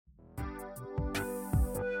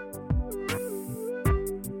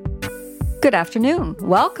Good afternoon.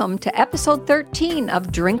 Welcome to episode 13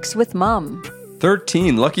 of Drinks with Mum.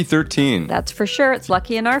 13, lucky 13. That's for sure. It's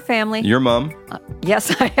lucky in our family. Your mom?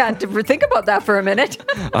 Yes, I had to think about that for a minute.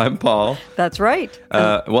 I'm Paul. That's right.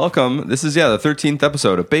 Welcome. This is, the 13th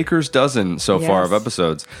episode, a baker's dozen so far of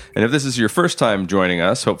episodes. And if this is your first time joining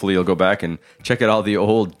us, hopefully you'll go back and check out all the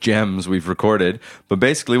old gems we've recorded. But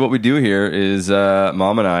basically what we do here is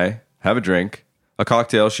Mom and I have a drink, a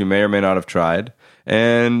cocktail she may or may not have tried,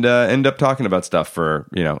 and end up talking about stuff for,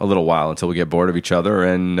 a little while until we get bored of each other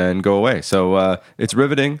and go away. So it's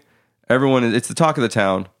riveting. It's the talk of the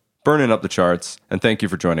town, burning up the charts, and thank you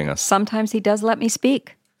for joining us. Sometimes he does let me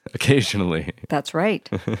speak. Occasionally. That's right.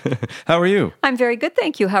 How are you? I'm very good,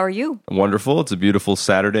 thank you. How are you? Wonderful. It's a beautiful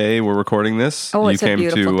Saturday. We're recording this. Oh, it's a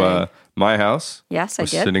beautiful day. You came to my house. Yes, I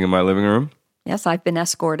did. Sitting in my living room. Yes, I've been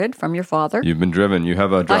escorted from your father. You've been driven. You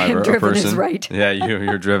have a driver, I am driven, a person. is right. Yeah,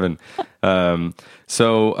 you're driven.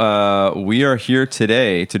 So we are here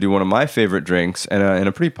today to do one of my favorite drinks and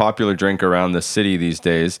a pretty popular drink around the city these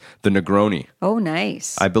days, the Negroni. Oh,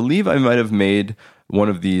 nice. I believe I might have made one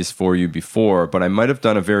of these for you before, but I might have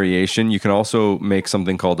done a variation. You can also make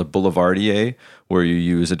something called a boulevardier, where you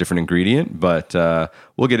use a different ingredient, but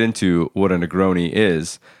we'll get into what a Negroni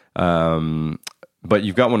is. But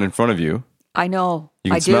you've got one in front of you. I know.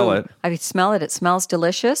 You can smell it. I smell it. It smells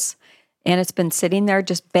delicious. And it's been sitting there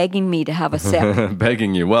just begging me to have a sip.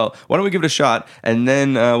 Begging you. Well, why don't we give it a shot, and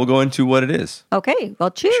then we'll go into what it is. Okay.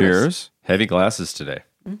 Well, cheers. Cheers. Heavy glasses today.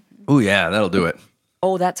 Mm-hmm. Oh, yeah, that'll do it.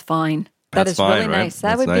 Oh, that's fine. That's fine, really right? nice.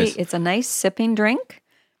 That That's nice. It's a nice sipping drink.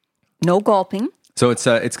 No gulping. So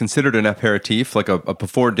it's considered an aperitif, like a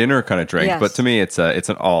before dinner kind of drink. Yes. But to me, it's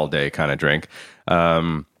an all day kind of drink.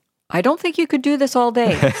 I don't think you could do this all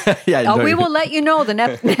day. We will let you know the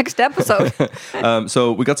next episode.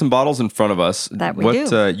 So we got some bottles in front of us. That we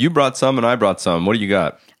do. You brought some and I brought some. What do you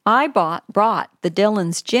got? I brought the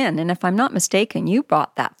Dillon's gin, and if I'm not mistaken, you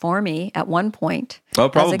bought that for me at one point. Oh,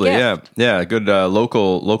 probably, as a gift. yeah. Good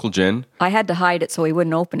local gin. I had to hide it so he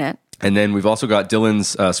wouldn't open it. And then we've also got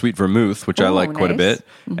Dillon's sweet vermouth, which I like quite a bit,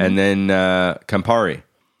 and then Campari.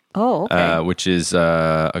 Oh, okay. Which is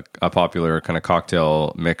a popular kind of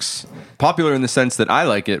cocktail mix. Popular in the sense that I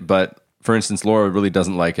like it, but for instance, Laura really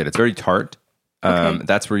doesn't like it. It's very tart. Okay.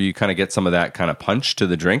 That's where you kind of get some of that kind of punch to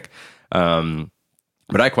the drink.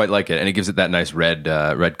 But I quite like it, and it gives it that nice red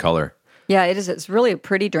color. Yeah, it is. It's really a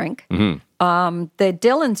pretty drink. Mm-hmm. The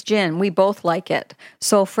Dillon's gin, we both like it.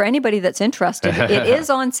 So for anybody that's interested, it is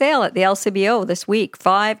on sale at the LCBO this week,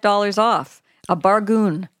 $5 off. A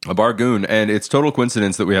bargoon. And it's total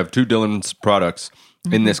coincidence that we have two Dillon's products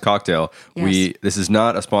in this cocktail. Yes. This is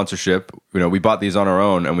not a sponsorship. We bought these on our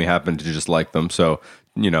own, and we happen to just like them. So,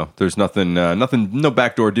 there's nothing, no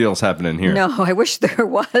backdoor deals happening here. No, I wish there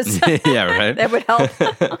was. Yeah, right. That would help.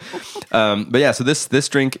 But yeah, so this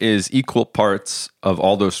drink is equal parts of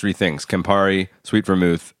all those three things: Campari, sweet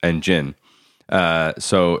vermouth, and gin.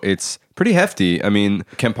 So it's pretty hefty. I mean,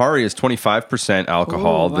 Campari is 25%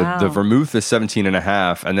 alcohol. Ooh, wow. The vermouth is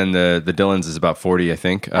 17.5, and then the Dillon's is about 40, I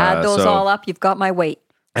think. Add those all up, you've got my weight.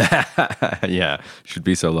 Yeah, should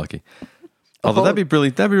be so lucky. Although that'd be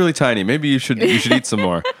really tiny. Maybe you should eat some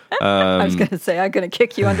more. I was going to say I'm going to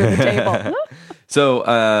kick you under the table. So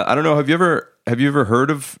I don't know. Have you ever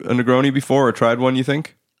heard of a Negroni before or tried one? You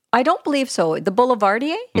think? I don't believe so. The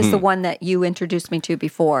Boulevardier is the one that you introduced me to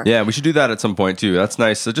before. Yeah, we should do that at some point too. That's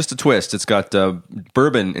nice. So just a twist. It's got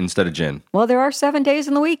bourbon instead of gin. Well, there are 7 days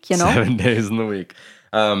in the week, 7 days in the week.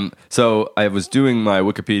 So I was doing my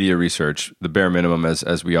Wikipedia research, the bare minimum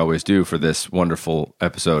as we always do for this wonderful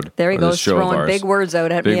episode. There he goes, throwing big words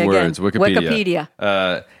out at me again. Big words, Wikipedia.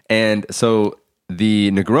 And so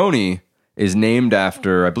the Negroni is named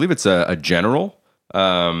after, I believe it's a general.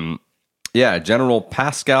 General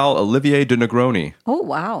Pascal Olivier de Negroni. Oh,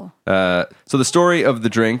 wow. So the story of the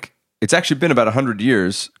drink, it's actually been about 100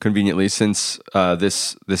 years, conveniently, since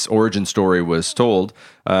this origin story was told.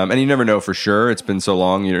 And you never know for sure. It's been so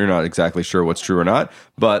long, you're not exactly sure what's true or not.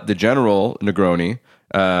 But the General Negroni,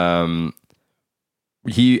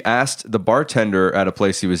 he asked the bartender at a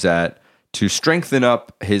place he was at to strengthen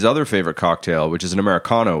up his other favorite cocktail, which is an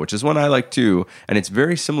Americano, which is one I like too. And it's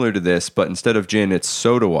very similar to this, but instead of gin, it's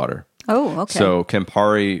soda water. Oh, okay. So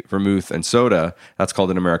Campari, vermouth, and soda, that's called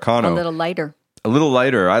an Americano. A little lighter.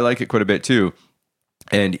 I like it quite a bit too.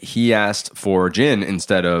 And he asked for gin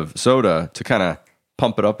instead of soda to kind of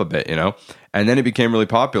pump it up a bit, And then it became really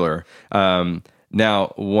popular.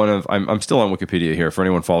 Now, I'm still on Wikipedia here for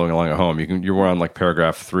anyone following along at home. You're on like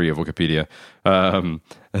paragraph 3 of Wikipedia.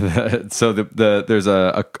 So there's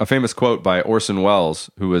a famous quote by Orson Welles,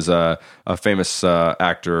 who was a famous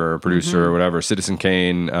actor or producer or whatever, Citizen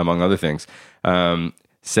Kane, among other things,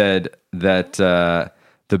 said that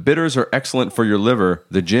the bitters are excellent for your liver.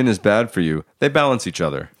 The gin is bad for you. They balance each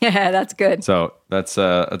other. Yeah, that's good. So that's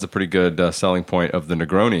a pretty good selling point of the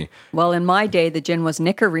Negroni. Well, in my day, the gin was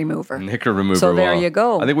knicker remover. Knicker remover. So there you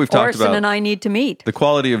go. I think we've talked about Orson and I need to meet. The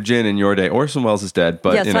quality of gin in your day. Orson Welles is dead,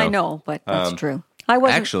 but yes, I know, but that's true. I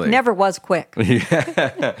never was quick.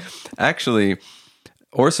 Yeah, actually,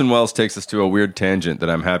 Orson Welles takes us to a weird tangent that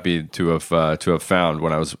I'm happy to have found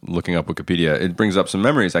when I was looking up Wikipedia. It brings up some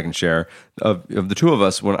memories I can share of the two of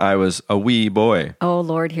us when I was a wee boy. Oh,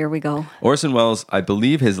 Lord, here we go. Orson Welles, I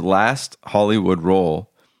believe his last Hollywood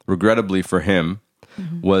role, regrettably for him,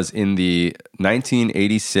 was in the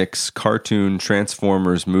 1986 cartoon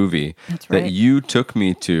Transformers movie that you took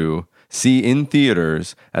me to see in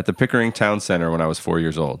theaters at the Pickering Town Center when I was 4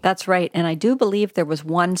 years old. That's right. And I do believe there was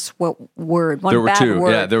one word, one there were bad two.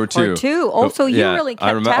 word. Yeah, there were two. Or two. Oh, so you really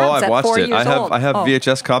kept tabs at 4 years old. I have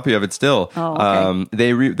VHS copy of it still. Oh,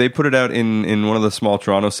 okay. They put it out in one of the small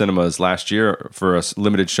Toronto cinemas last year for a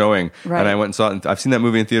limited showing. Right. And I went and saw it. I've seen that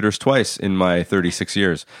movie in theaters twice in my 36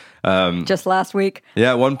 years. Just last week.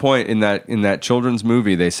 Yeah, at one point in that children's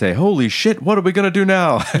movie, they say, "Holy shit, what are we going to do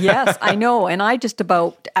now?" Yes, I know, and I just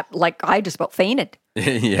about fainted.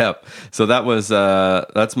 Yep. So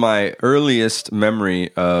that's my earliest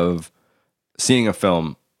memory of seeing a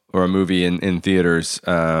film or a movie in theaters.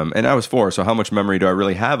 And I was 4, so how much memory do I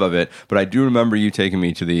really have of it? But I do remember you taking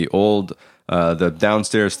me to the old the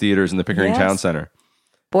downstairs theaters in the Pickering Town Center.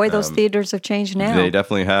 Boy, those theaters have changed now. They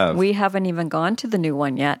definitely have. We haven't even gone to the new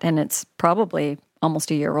one yet, and it's probably almost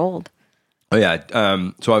a year old. Oh, yeah.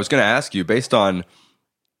 So I was going to ask you, based on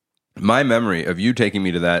my memory of you taking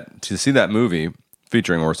me to see that movie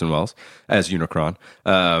featuring Orson Welles as Unicron,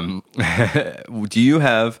 do you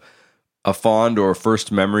have a fond or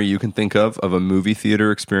first memory you can think of a movie theater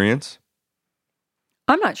experience?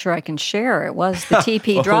 I'm not sure I can share. It was the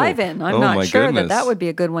TP Drive-In. I'm not sure that would be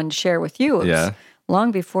a good one to share with you. It was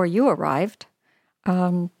long before you arrived.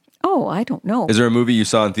 I don't know. Is there a movie you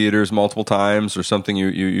saw in theaters multiple times or something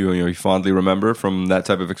you fondly remember from that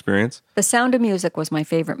type of experience? The Sound of Music was my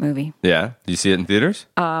favorite movie. Yeah. Did you see it in theaters?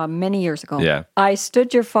 Many years ago. Yeah. I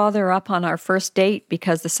stood your father up on our first date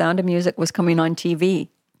because The Sound of Music was coming on TV.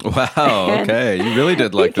 Wow, okay. You really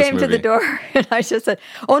did like this movie. He came to the door and I just said,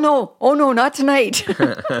 oh no, not tonight.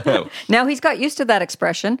 Now he's got used to that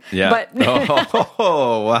expression. Yeah. But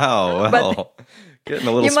oh, wow. Well, getting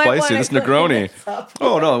a little spicy, this Negroni.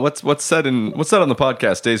 Oh no, what's said on the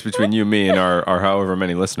podcast stays between you, me, and our however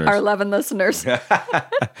many listeners. Our 11 listeners.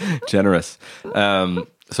 Generous.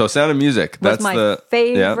 So Sound of Music. That's my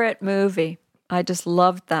favorite movie. I just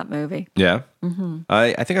loved that movie. Yeah. Mm-hmm.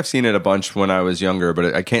 I think I've seen it a bunch when I was younger,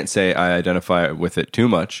 but I can't say I identify with it too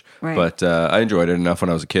much. Right. But I enjoyed it enough when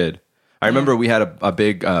I was a kid. I remember we had a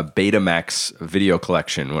big Betamax video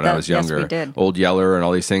collection when I was younger. Yes, we did. Old Yeller and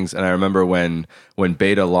all these things. And I remember when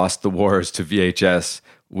Beta lost the wars to VHS,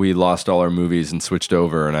 we lost all our movies and switched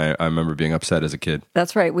over. And I remember being upset as a kid.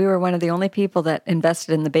 That's right. We were one of the only people that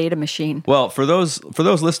invested in the Beta machine. Well, for those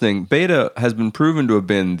listening, Beta has been proven to have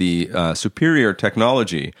been the superior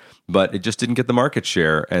technology, but it just didn't get the market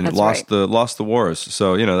share and lost the wars.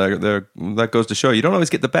 So that goes to show you don't always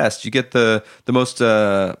get the best; you get the most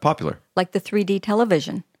popular, like the 3D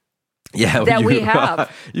television. Yeah, that we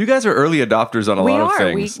have. You guys are early adopters on a lot of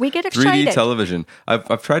things. We get excited. 3D television.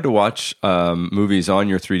 I've tried to watch movies on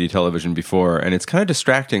your 3D television before, and it's kind of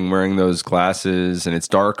distracting wearing those glasses, and it's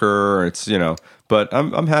darker. It's but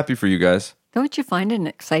I'm happy for you guys. Don't you find it an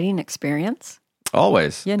exciting experience?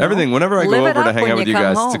 Always. Everything. Whenever I go over to hang out with you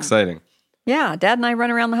guys, it's exciting. Yeah, Dad and I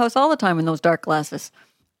run around the house all the time in those dark glasses.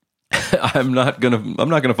 I'm not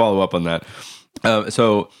gonna follow up on that.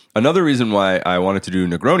 So another reason why I wanted to do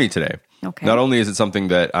Negroni today, not only is it something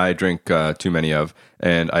that I drink too many of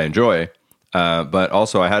and I enjoy, but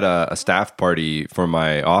also I had a staff party for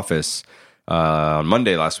my office on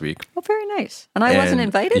Monday last week. Oh, very nice. And I wasn't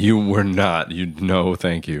invited? You were not.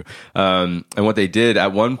 Thank you. And what they did,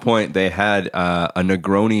 at one point, they had a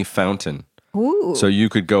Negroni fountain. Ooh. So you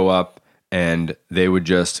could go up and they would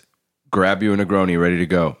just grab you a Negroni ready to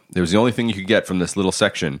go. It was the only thing you could get from this little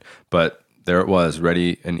section, but there it was,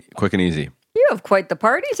 ready and quick and easy. You have quite the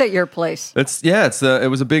parties at your place. It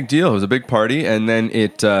was a big deal. It was a big party, and then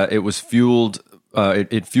it was fueled.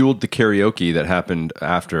 It fueled the karaoke that happened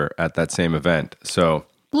after at that same event. So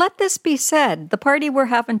let this be said: the party we're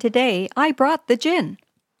having today, I brought the gin.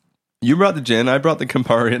 You brought the gin. I brought the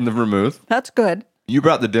Campari and the vermouth. That's good. You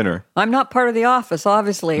brought the dinner. I'm not part of the office,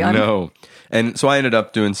 obviously. No. And so I ended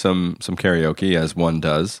up doing some karaoke, as one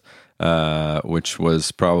does, which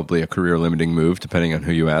was probably a career-limiting move, depending on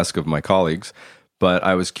who you ask of my colleagues. But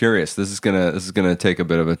I was curious. This is gonna take a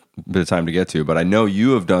bit of time to get to. But I know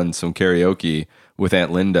you have done some karaoke with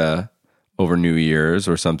Aunt Linda over New Year's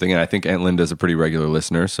or something, and I think Aunt Linda's a pretty regular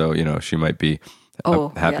listener, so she might be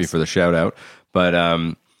happy for the shout out.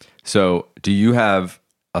 But so do you have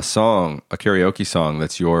a karaoke song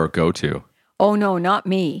that's your go-to? Oh no, not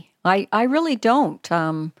me. I really don't.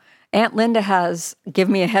 Aunt Linda has Give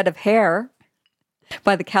Me a Head of Hair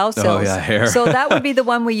by the Cowsills. Oh yeah, Hair. So that would be the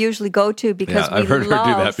one we usually go to because we I've heard love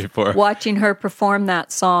her do that before. Watching her perform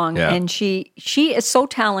that song. Yeah. And she is so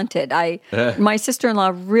talented. My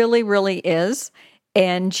sister-in-law really, really is.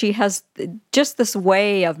 And she has just this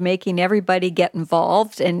way of making everybody get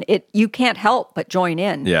involved, and you can't help but join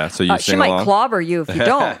in. Yeah, so you sing she might along? clobber you if you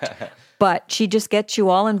don't, but she just gets you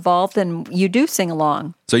all involved, and you do sing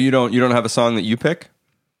along. So you don't have a song that you pick?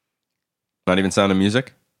 Not even Sound of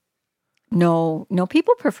Music? No.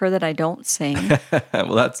 People prefer that I don't sing.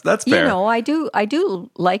 Well, that's fair. I do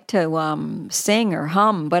like to sing or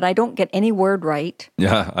hum, but I don't get any word right.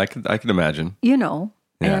 Yeah, I could imagine. Yeah.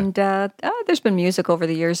 And there's been music over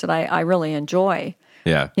the years that I really enjoy.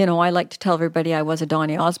 Yeah. I like to tell everybody I was a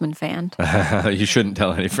Donny Osmond fan. You shouldn't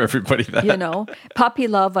tell everybody that. Puppy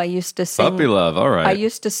Love, I used to sing. Puppy Love, all right. I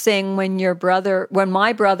used to sing when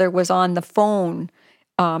my brother was on the phone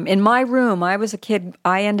in my room. I was a kid.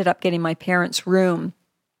 I ended up getting my parents' room,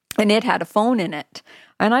 and it had a phone in it.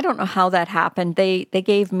 And I don't know how that happened. They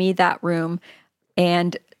gave me that room,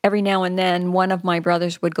 and every now and then, one of my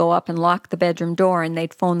brothers would go up and lock the bedroom door, and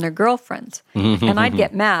they'd phone their girlfriends. And I'd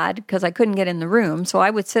get mad because I couldn't get in the room. So I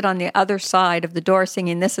would sit on the other side of the door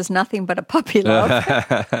singing, "This is nothing but a puppy love."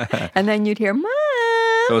 And then you'd hear, "Mom."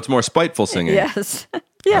 So it's more spiteful singing. Yes.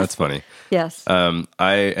 Yes. That's funny. Yes.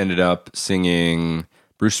 I ended up singing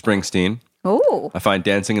Bruce Springsteen. Oh. I find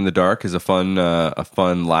Dancing in the Dark is a fun,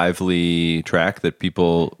 lively track that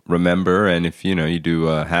people remember. And if, you do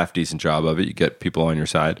a half decent job of it, you get people on your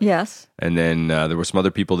side. Yes. And then there were some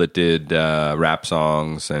other people that did rap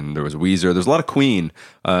songs, and there was Weezer. There's a lot of Queen.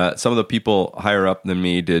 Some of the people higher up than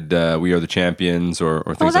me did We Are the Champions or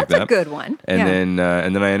things like that. Oh, that's a good one. And then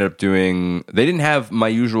I ended up doing. They didn't have my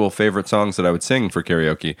usual favorite songs that I would sing for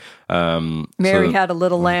karaoke. Mary Had a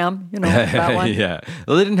Little Lamb. That one. Yeah.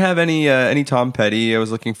 Well, they didn't have any Tom Petty I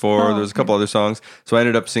was looking for. There was a couple other songs. So I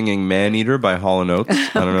ended up singing Man Eater by Hall & Oates.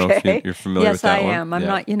 I don't know if you're familiar with that one. Yes, I am. I'm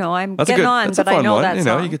not, I'm that's getting on, but I know one. that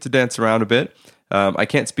song. You get to dance around a bit. I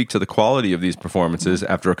can't speak to the quality of these performances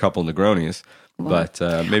after a couple Negronis, but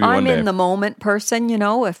maybe one day. I'm in the moment person,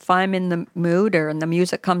 if I'm in the mood or and the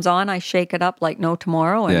music comes on, I shake it up like no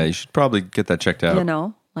tomorrow. And, yeah, you should probably get that checked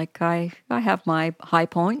out. Like I have my high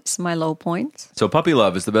points, my low points. So Puppy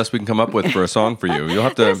Love is the best we can come up with for a song for you. You'll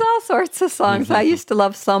have to. There's all sorts of songs. I used to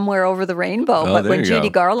love Somewhere Over the Rainbow, but when Judy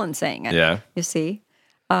Garland sang it, you see.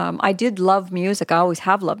 I did love music. I always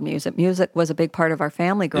have loved music. Music was a big part of our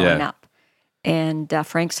family growing up. And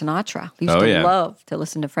Frank Sinatra. We used to love to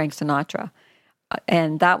listen to Frank Sinatra.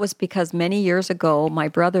 And that was because many years ago, my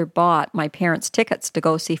brother bought my parents tickets to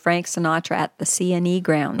go see Frank Sinatra at the CNE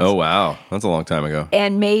grounds. Oh, wow. That's a long time ago.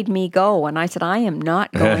 And made me go. And I said, I am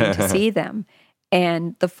not going to see them.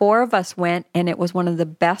 And the four of us went, and it was one of the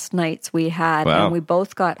best nights we had. Wow. And we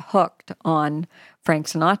both got hooked on Frank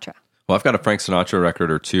Sinatra. Well, I've got a Frank Sinatra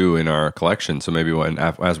record or two in our collection. So maybe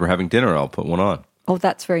as we're having dinner, I'll put one on. Oh,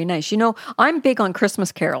 that's very nice. I'm big on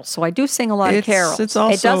Christmas carols, so I do sing a lot of carols. It's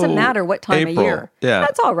also it doesn't matter what time April. of year. Yeah.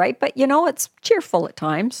 That's all right, but it's cheerful at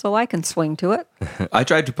times, so I can swing to it. I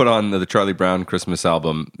tried to put on the Charlie Brown Christmas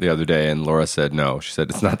album the other day, and Laura said no. She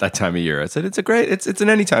said it's not that time of year. I said it's an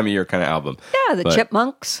any time of year kind of album. Yeah,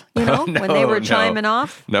 Chipmunks, when they were chiming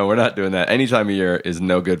off. No, we're not doing that. Any time of year is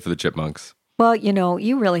no good for the Chipmunks. Well,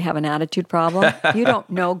 you really have an attitude problem. You don't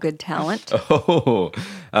know good talent. So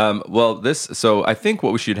I think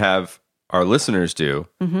what we should have our listeners do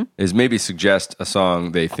is maybe suggest a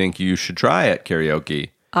song they think you should try at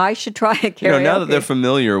karaoke. I should try at karaoke. Now that they're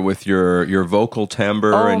familiar with your vocal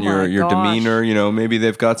timbre and your demeanor, maybe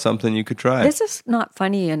they've got something you could try. This is not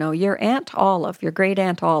funny, your Aunt Olive, your great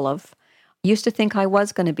Aunt Olive, used to think I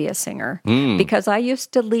was going to be a singer because I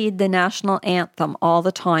used to lead the national anthem all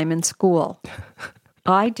the time in school.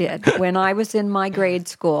 I did. When I was in my grade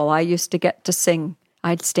school, I used to get to sing.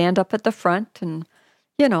 I'd stand up at the front and,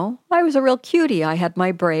 I was a real cutie. I had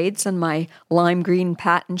my braids and my lime green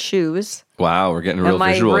patent shoes. Wow, we're getting a real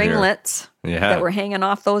visual here. And my ringlets that were hanging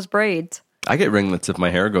off those braids. I get ringlets if my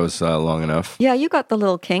hair goes long enough. Yeah, you got the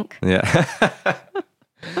little kink. Yeah.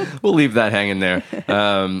 We'll leave that hanging there.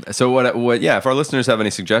 So what? Yeah, if our listeners have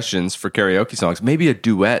any suggestions for karaoke songs, maybe a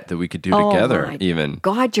duet that we could do together. Even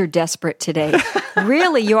God, you're desperate today.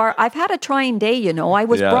 Really, you are. I've had a trying day. I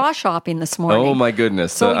was bra shopping this morning. Oh my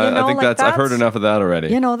goodness! So I think that's. I've heard enough of that already.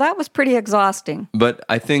 That was pretty exhausting. But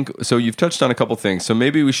I think so. You've touched on a couple things. So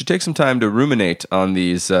maybe we should take some time to ruminate on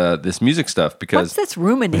this music stuff because what's this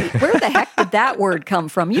ruminate? Where the heck did that word come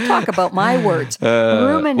from? You talk about my words.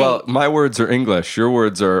 Ruminate. Well, my words are English. Your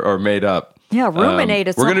words are made up. Yeah, ruminate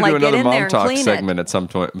is we're something going to do like another get in there mom and talk clean segment at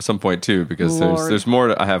some point too, because Lord. there's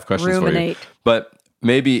more. I have questions Ruminate. for you, but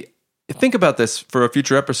maybe think about this for a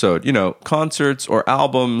future episode. Concerts or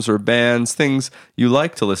albums or bands, things you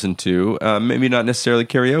like to listen to. Maybe not necessarily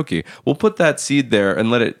karaoke. We'll put that seed there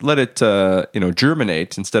and let it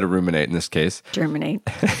germinate instead of ruminate in this case. Germinate.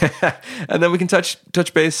 And then we can touch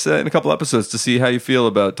base in a couple episodes to see how you feel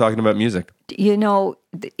about talking about music.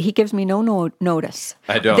 He gives me no notice.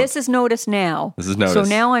 I don't. This is notice now. This is notice. So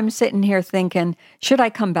now I'm sitting here thinking, should I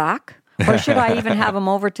come back? Or should I even have him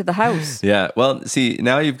over to the house? Yeah. Well, see,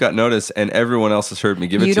 now you've got notice and everyone else has heard me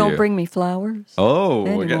give it to you. You don't bring me flowers? Oh,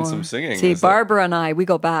 anymore. We're getting some singing. See, Barbara and I, we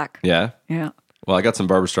go back. Yeah? Yeah. Well, I got some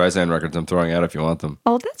Barbara Streisand records I'm throwing out if you want them.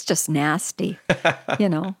 Oh, that's just nasty.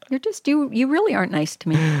 You're just, you really aren't nice to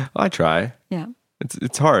me. I try. Yeah.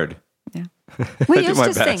 It's hard. Yeah. We I do used my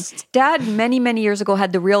to sing. best. Dad, many years ago,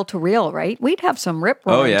 had the reel-to-reel, right? We'd have some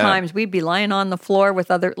rip-roaring times. We'd be lying on the floor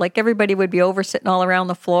with everybody would be over sitting all around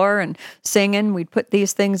the floor and singing. We'd put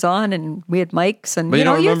these things on and we had mics. And, but you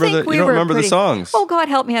don't remember the songs. Oh, God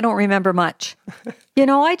help me, I don't remember much.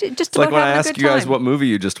 I just it's like about when I having ask a good you guys time. what movie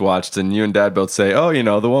you just watched and you and Dad both say, oh,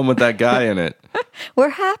 the one with that guy in it. We're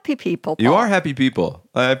happy people, Paul. You are happy people.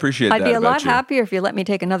 I appreciate that. I'd be a lot about you. happier if you let me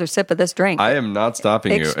take another sip of this drink. I am not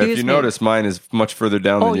stopping you. If Excuse you me. notice, mine is much further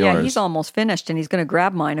down than yours. Oh, yeah, he's almost finished, and he's going to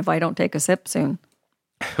grab mine if I don't take a sip soon.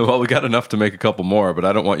 Well, we got enough to make a couple more, but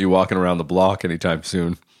I don't want you walking around the block anytime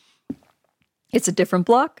soon. It's a different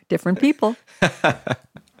block, different people.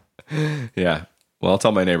 Yeah. Well, I'll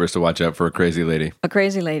tell my neighbors to watch out for a crazy lady. A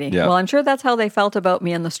crazy lady. Yeah. Well, I'm sure that's how they felt about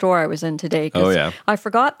me in the store I was in today. 'Cause Oh, yeah. I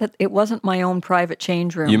forgot that it wasn't my own private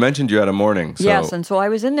change room. You mentioned you had a morning. So Yes, and so I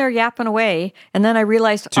was in there yapping away, and then I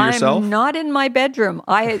realized To yourself? I'm not in my bedroom.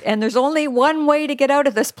 And there's only one way to get out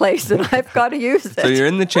of this place, and I've got to use it. So you're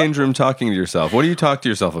in the change room talking to yourself. What do you talk to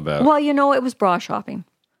yourself about? Well, it was bra shopping.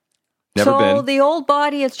 Never so been. the old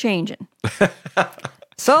body is changing.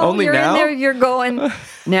 So Only you're now? in there, you're going,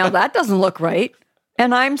 now that doesn't look right.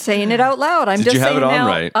 And I'm saying it out loud. I'm Did just you have saying it on now,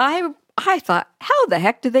 right? I thought, how the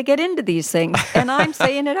heck do they get into these things? And I'm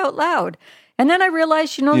saying it out loud. And then I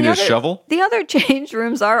realized, You need a shovel? the other change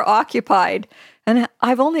rooms are occupied. And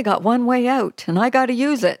I've only got one way out, and I got to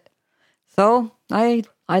use it. So I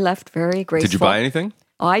left very graceful. Did you buy anything?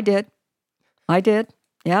 I did.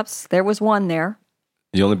 Yep, there was one there.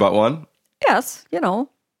 You only bought one? Yes,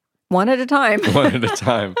 one at a time. One at a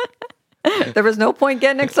time. There was no point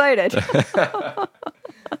getting excited.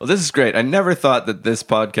 Well, this is great. I never thought that this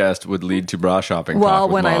podcast would lead to bra shopping. Well, talk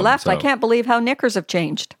with when I Mom, left, so. I can't believe how knickers have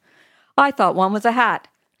changed. I thought one was a hat.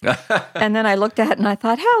 And then I looked at it and I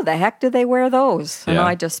thought, how the heck do they wear those? And Yeah.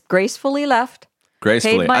 I just gracefully left.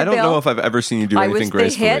 Gracefully. Paid my I don't bill. know if I've ever seen you do anything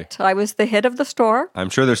gracefully. I was the hit of the store.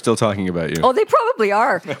 I'm sure they're still talking about you. Oh, they probably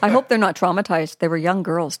are. I hope they're not traumatized. They were young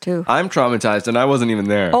girls, too. I'm traumatized and I wasn't even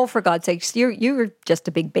there. Oh, for God's sakes, you were just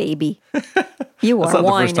a big baby. You That's are not the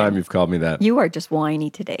whining. first time you've called me that. You are just whiny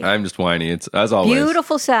today. I'm just whiny. It's as always.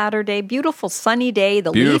 Beautiful Saturday, beautiful sunny day.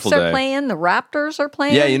 The Beautiful Leafs are day. playing, the Raptors are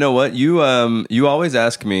playing. Yeah, you know what? You always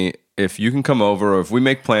ask me if you can come over or if we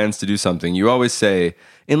make plans to do something. You always say,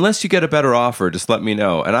 unless you get a better offer, just let me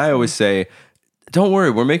know. And I always say, don't worry,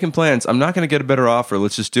 we're making plans. I'm not going to get a better offer.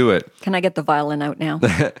 Let's just do it. Can I get the violin out now?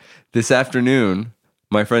 This afternoon,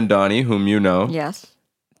 my friend Donnie, whom you know, Yes.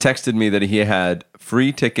 texted me that he had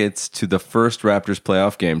free tickets to the first Raptors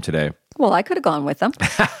playoff game today. Well, I could have gone with them.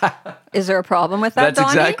 Is there a problem with that, That's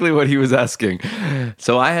Donnie? exactly what he was asking.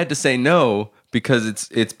 So I had to say no because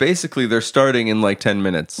it's basically they're starting in like 10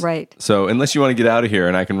 minutes. Right. So unless you want to get out of here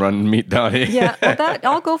and I can run and meet Donnie. Yeah, well,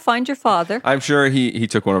 I'll go find your father. I'm sure he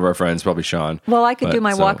took one of our friends, probably Sean. Well, I could But, do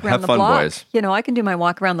my so, walk around have the fun, block. boys. I can do my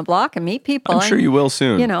walk around the block and meet people. I'm sure you will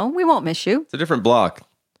soon. We won't miss you. It's a different block.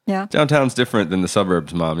 Yeah. Downtown's different than the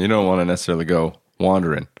suburbs, Mom. You don't want to necessarily go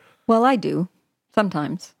wandering. Well, I do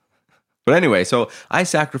sometimes. But anyway, so I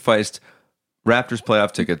sacrificed Raptors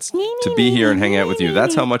playoff tickets to be here and hang out with you.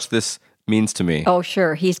 That's how much this means to me. Oh,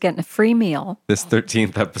 sure. He's getting a free meal. This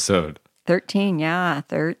 13th episode. 13, yeah.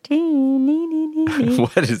 13.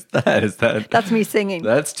 What is that? Is that? That's me singing.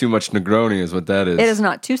 That's too much Negroni is what that is. It is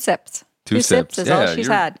not. 2 sips. Two sips is all she's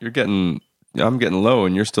had. I'm getting low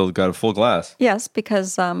and you're still got a full glass. Yes,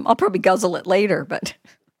 because I'll probably guzzle it later, but...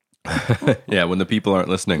 Yeah, when the people aren't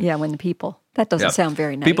listening. Yeah, when the people. That doesn't sound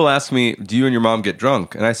very nice. People ask me, do you and your mom get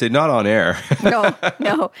drunk? And I say, not on air.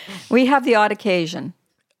 No. We have the odd occasion.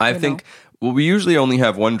 I think... Well, we usually only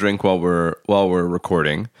have one drink while we're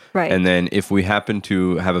recording. Right. And then if we happen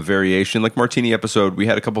to have a variation, like Martini episode, we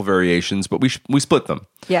had a couple variations, but we split them.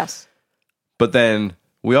 Yes. But then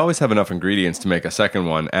we always have enough ingredients to make a second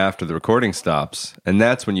one after the recording stops. And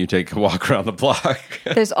that's when you take a walk around the block.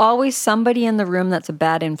 There's always somebody in the room that's a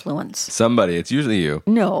bad influence. Somebody. It's usually you.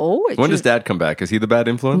 No. When does Dad come back? Is he the bad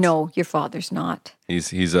influence? No, your father's not.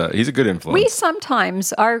 He's a good influence. We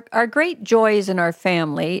sometimes, our great joys in our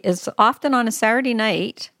family is often on a Saturday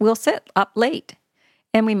night, we'll sit up late.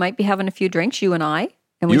 And we might be having a few drinks, you and I.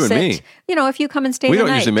 And we sit, me. If you come and stay we the don't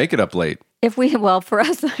night. usually make it up late. For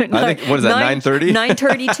us, I think, what is that, 9:30?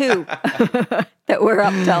 9:32 that we're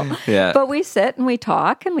up till. Yeah. But we sit and we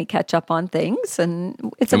talk and we catch up on things and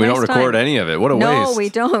it's a And we nice don't record time. any of it. What a waste. No, we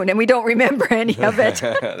don't. And we don't remember any of it.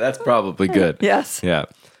 That's probably good. Yes. Yeah.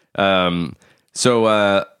 So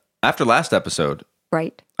after last episode,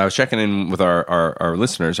 Right. I was checking in with our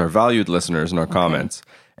listeners, our valued listeners in our comments.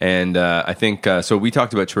 And I think, so we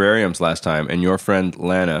talked about terrariums last time, and your friend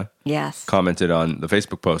Lana commented on the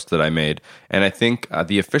Facebook post that I made. And I think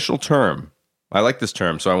the official term, I like this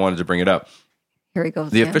term, so I wanted to bring it up. Here he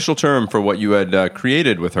goes. The official term for what you had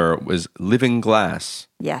created with her was living glass.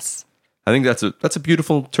 Yes. I think that's a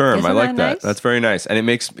beautiful term. Isn't I like that nice? That's very nice, and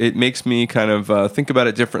it makes me kind of think about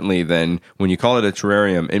it differently than when you call it a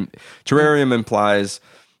terrarium. And terrarium implies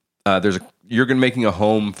you're making a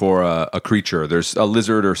home for a creature. There's a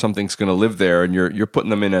lizard or something's going to live there, and you're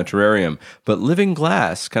putting them in a terrarium. But living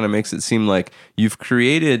glass kind of makes it seem like you've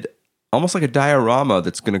created almost like a diorama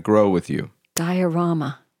that's going to grow with you.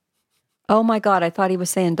 Diorama. Oh my God, I thought he was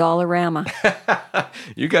saying Dollarama.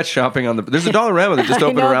 You got shopping on there's a Dollarama that just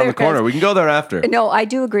opened around the corner. We can go there after. No, I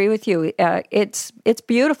do agree with you. It's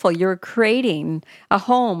beautiful. You're creating a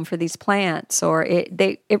home for these plants, or it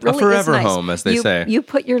really is nice. A forever home, as they say. You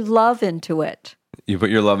put your love into it. You put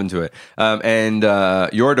your love into it. And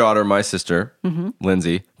your daughter, my sister,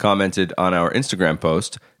 Lindsay, commented on our Instagram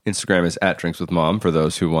post. Instagram is @drinkswithmom for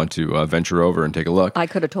those who want to venture over and take a look. I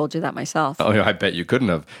could have told you that myself. Oh, yeah, I bet you couldn't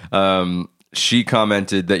have. She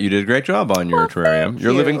commented that you did a great job on your terrarium.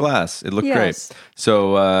 Your living glass. It looked great.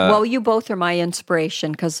 So, well, you both are my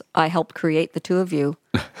inspiration because I helped create the two of you.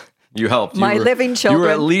 You helped. My living children. You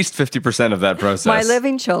were at least 50% of that process. My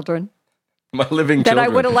living children. My living that children. I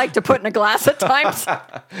would have liked to put in a glass at times.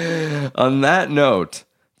 On that note,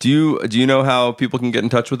 do you know how people can get in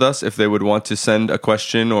touch with us if they would want to send a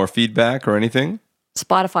question or feedback or anything?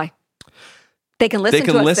 Spotify. They can listen to us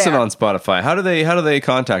there. They can listen on Spotify. How do they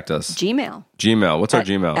contact us? Gmail. What's our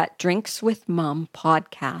Gmail? At Drinks with Mom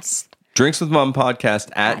Podcast. Drinks with Mom Podcast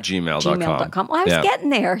at gmail.com. Well, I was getting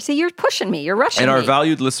there. See, you're pushing me. You're rushing me. And our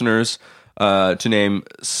valued listeners, to name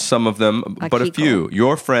some of them, but a few.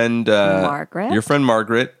 Your friend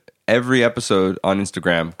Margaret. Every episode on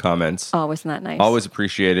Instagram comments. Oh, isn't that nice? Always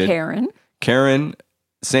appreciated. Karen,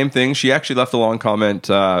 same thing. She actually left a long comment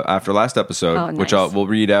after last episode, which we'll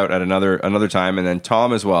read out at another time. And then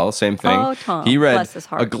Tom as well, same thing. Oh, Tom, he read bless his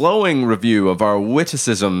heart. A glowing review of our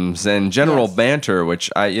witticisms and general banter, which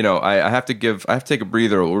I have to take a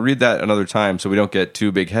breather. We'll read that another time so we don't get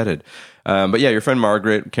too big headed. But yeah, your friend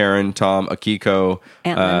Margaret, Karen, Tom, Akiko,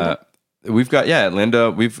 and Linda. We've got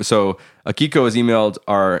Linda. So Akiko has emailed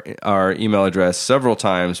our email address several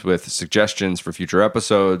times with suggestions for future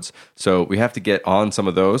episodes. So we have to get on some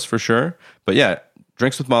of those for sure. But yeah,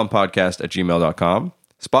 drinkswithmompodcast @gmail.com.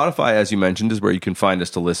 Spotify, as you mentioned, is where you can find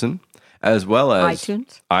us to listen, as well as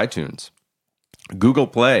iTunes, Google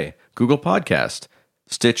Play, Google Podcast,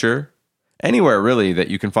 Stitcher. Anywhere, really, that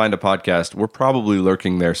you can find a podcast, we're probably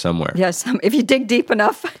lurking there somewhere. Yes, if you dig deep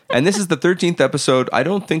enough. And this is the 13th episode. I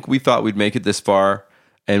don't think we thought we'd make it this far.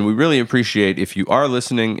 And we really appreciate if you are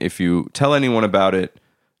listening, if you tell anyone about it,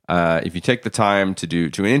 if you take the time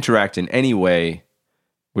to interact in any way.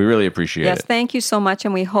 We really appreciate it. Yes, thank you so much.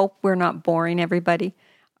 And we hope we're not boring everybody.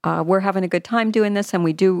 We're having a good time doing this, and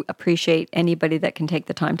we do appreciate anybody that can take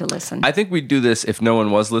the time to listen. I think we'd do this if no one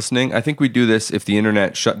was listening. I think we'd do this if the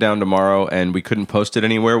internet shut down tomorrow and we couldn't post it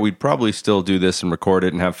anywhere. We'd probably still do this and record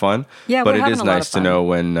it and have fun. Yeah, but we're it is nice to know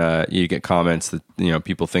when you get comments that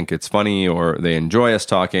people think it's funny or they enjoy us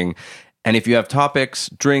talking. And if you have topics,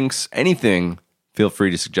 drinks, anything, feel free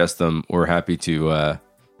to suggest them. We're happy to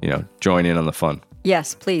join in on the fun.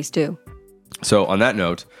 Yes, please do. So on that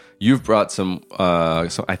note, You've brought some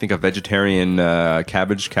I think a vegetarian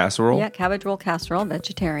cabbage casserole. Yeah, cabbage roll casserole,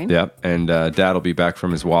 vegetarian. Yeah, and Dad will be back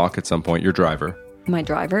from his walk at some point. Your driver. My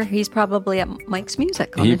driver. He's probably at Mike's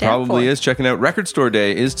Music on He the probably is checking out. Record Store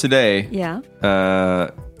Day is today. Yeah.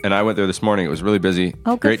 And I went there this morning. It was really busy.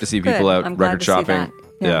 Oh, great to see people out I'm glad record to see shopping. that.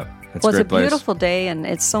 Yeah. It's Well, a it's great a beautiful day, and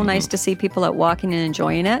it's so nice to see people out walking and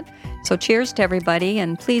enjoying it. So cheers to everybody,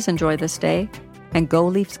 and please enjoy this day. And go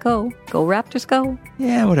Leafs go. Go Raptors go.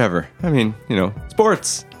 Yeah, whatever. I mean,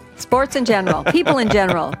 sports. Sports in general. People in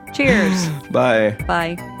general. Cheers. Bye.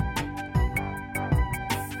 Bye.